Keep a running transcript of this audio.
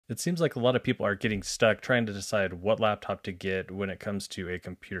It seems like a lot of people are getting stuck trying to decide what laptop to get when it comes to a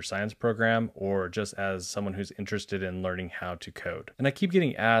computer science program or just as someone who's interested in learning how to code. And I keep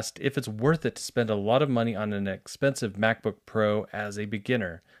getting asked if it's worth it to spend a lot of money on an expensive MacBook Pro as a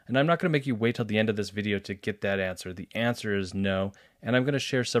beginner. And I'm not going to make you wait till the end of this video to get that answer. The answer is no, and I'm going to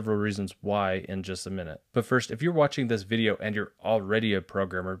share several reasons why in just a minute. But first, if you're watching this video and you're already a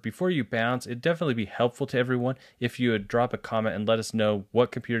programmer, before you bounce, it'd definitely be helpful to everyone if you would drop a comment and let us know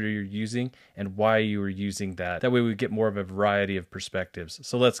what computer you're using and why you were using that. That way we get more of a variety of perspectives.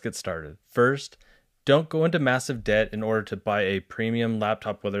 So let's get started. First, don't go into massive debt in order to buy a premium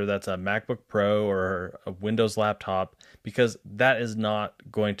laptop, whether that's a MacBook Pro or a Windows laptop, because that is not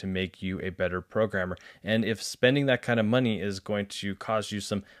going to make you a better programmer. And if spending that kind of money is going to cause you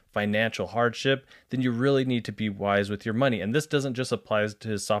some financial hardship, then you really need to be wise with your money. And this doesn't just apply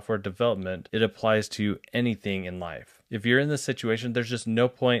to software development, it applies to anything in life. If you're in this situation, there's just no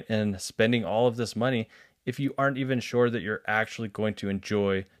point in spending all of this money if you aren't even sure that you're actually going to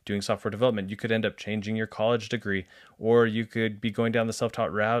enjoy doing software development. You could end up changing your college degree, or you could be going down the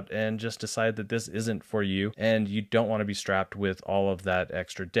self-taught route and just decide that this isn't for you and you don't want to be strapped with all of that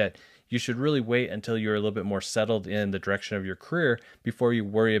extra debt. You should really wait until you're a little bit more settled in the direction of your career before you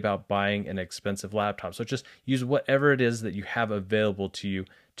worry about buying an expensive laptop. So just use whatever it is that you have available to you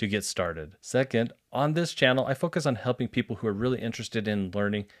to get started. Second, on this channel, I focus on helping people who are really interested in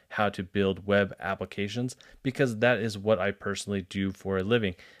learning how to build web applications because that is what I personally do for a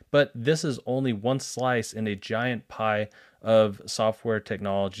living. But this is only one slice in a giant pie of software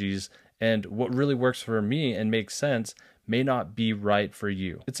technologies, and what really works for me and makes sense may not be right for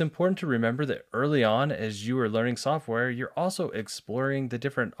you. It's important to remember that early on, as you are learning software, you're also exploring the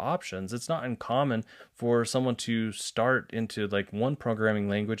different options. It's not uncommon for someone to start into like one programming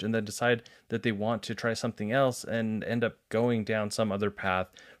language and then decide that they want to try something else and end up going down some other path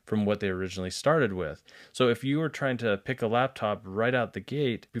from what they originally started with. So if you were trying to pick a laptop right out the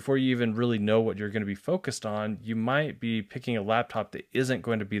gate, before you even really know what you're going to be focused on, you might be picking a laptop that isn't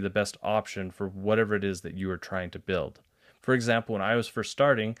going to be the best option for whatever it is that you are trying to build. For example, when I was first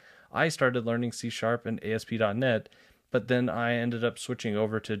starting, I started learning C# and ASP.NET, but then I ended up switching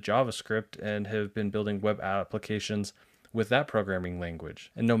over to JavaScript and have been building web applications with that programming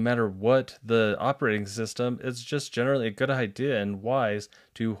language. And no matter what the operating system, it's just generally a good idea and wise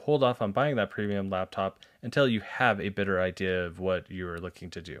to hold off on buying that premium laptop until you have a better idea of what you're looking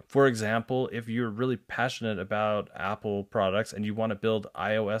to do. For example, if you're really passionate about Apple products and you want to build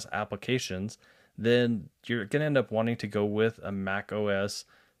iOS applications, then you're going to end up wanting to go with a Mac OS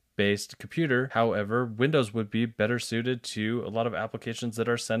based computer. However, Windows would be better suited to a lot of applications that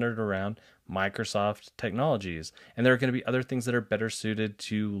are centered around Microsoft technologies. And there are going to be other things that are better suited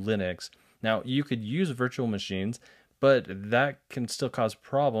to Linux. Now, you could use virtual machines, but that can still cause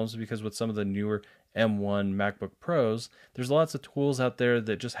problems because with some of the newer M1 MacBook Pros, there's lots of tools out there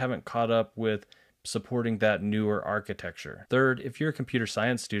that just haven't caught up with supporting that newer architecture. Third, if you're a computer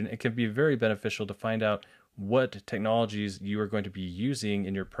science student, it can be very beneficial to find out what technologies you are going to be using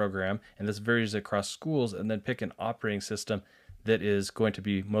in your program, and this varies across schools, and then pick an operating system that is going to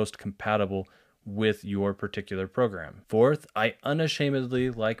be most compatible with your particular program. Fourth, I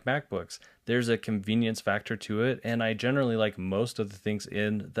unashamedly like MacBooks. There's a convenience factor to it, and I generally like most of the things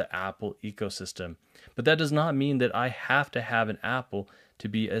in the Apple ecosystem. But that does not mean that I have to have an Apple to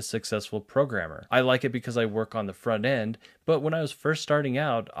be a successful programmer. I like it because I work on the front end, but when I was first starting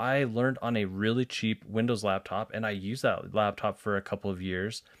out, I learned on a really cheap Windows laptop, and I used that laptop for a couple of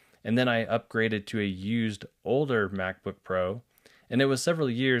years, and then I upgraded to a used older MacBook Pro, and it was several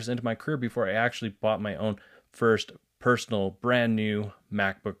years into my career before I actually bought my own first personal brand new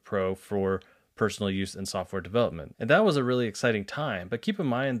MacBook Pro for personal use in software development. And that was a really exciting time, but keep in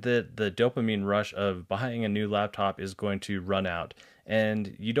mind that the dopamine rush of buying a new laptop is going to run out,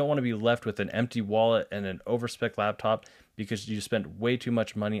 and you don't want to be left with an empty wallet and an overspec laptop because you spent way too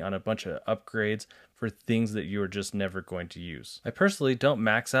much money on a bunch of upgrades for things that you are just never going to use. I personally don't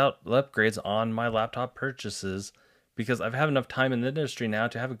max out upgrades on my laptop purchases because I've had enough time in the industry now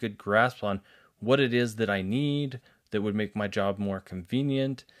to have a good grasp on what it is that I need that would make my job more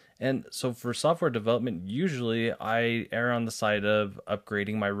convenient. And so for software development, usually I err on the side of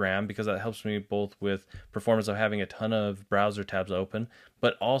upgrading my RAM because that helps me both with performance of having a ton of browser tabs open,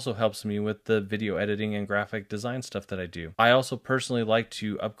 but also helps me with the video editing and graphic design stuff that I do. I also personally like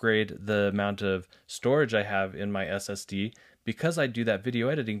to upgrade the amount of storage I have in my SSD because I do that video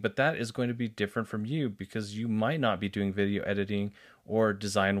editing, but that is going to be different from you because you might not be doing video editing or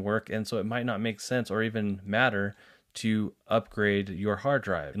design work, and so it might not make sense or even matter to upgrade your hard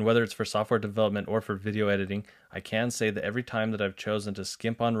drive. And whether it's for software development or for video editing, I can say that every time that I've chosen to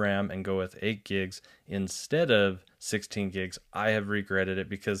skimp on RAM and go with 8 gigs instead of 16 gigs, I have regretted it,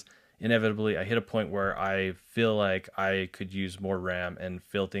 because inevitably I hit a point where I feel like I could use more RAM and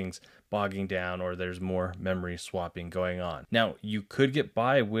feel things bogging down, or there's more memory swapping going on. Now, you could get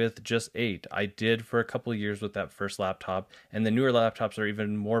by with just 8. I did for a couple of years with that first laptop, and the newer laptops are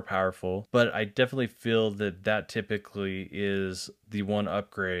even more powerful, but I definitely feel that that typically is the one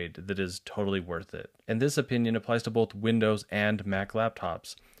upgrade that is totally worth it. And this opinion applies to both Windows and Mac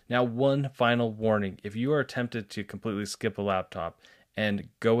laptops. Now, one final warning: if you are tempted to completely skip a laptop and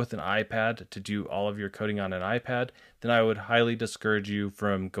go with an iPad to do all of your coding on an iPad, then I would highly discourage you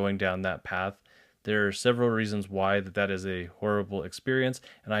from going down that path. There are several reasons why that is a horrible experience,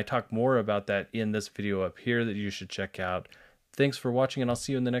 and I talk more about that in this video up here that you should check out. Thanks for watching, and I'll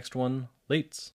see you in the next one. Lates.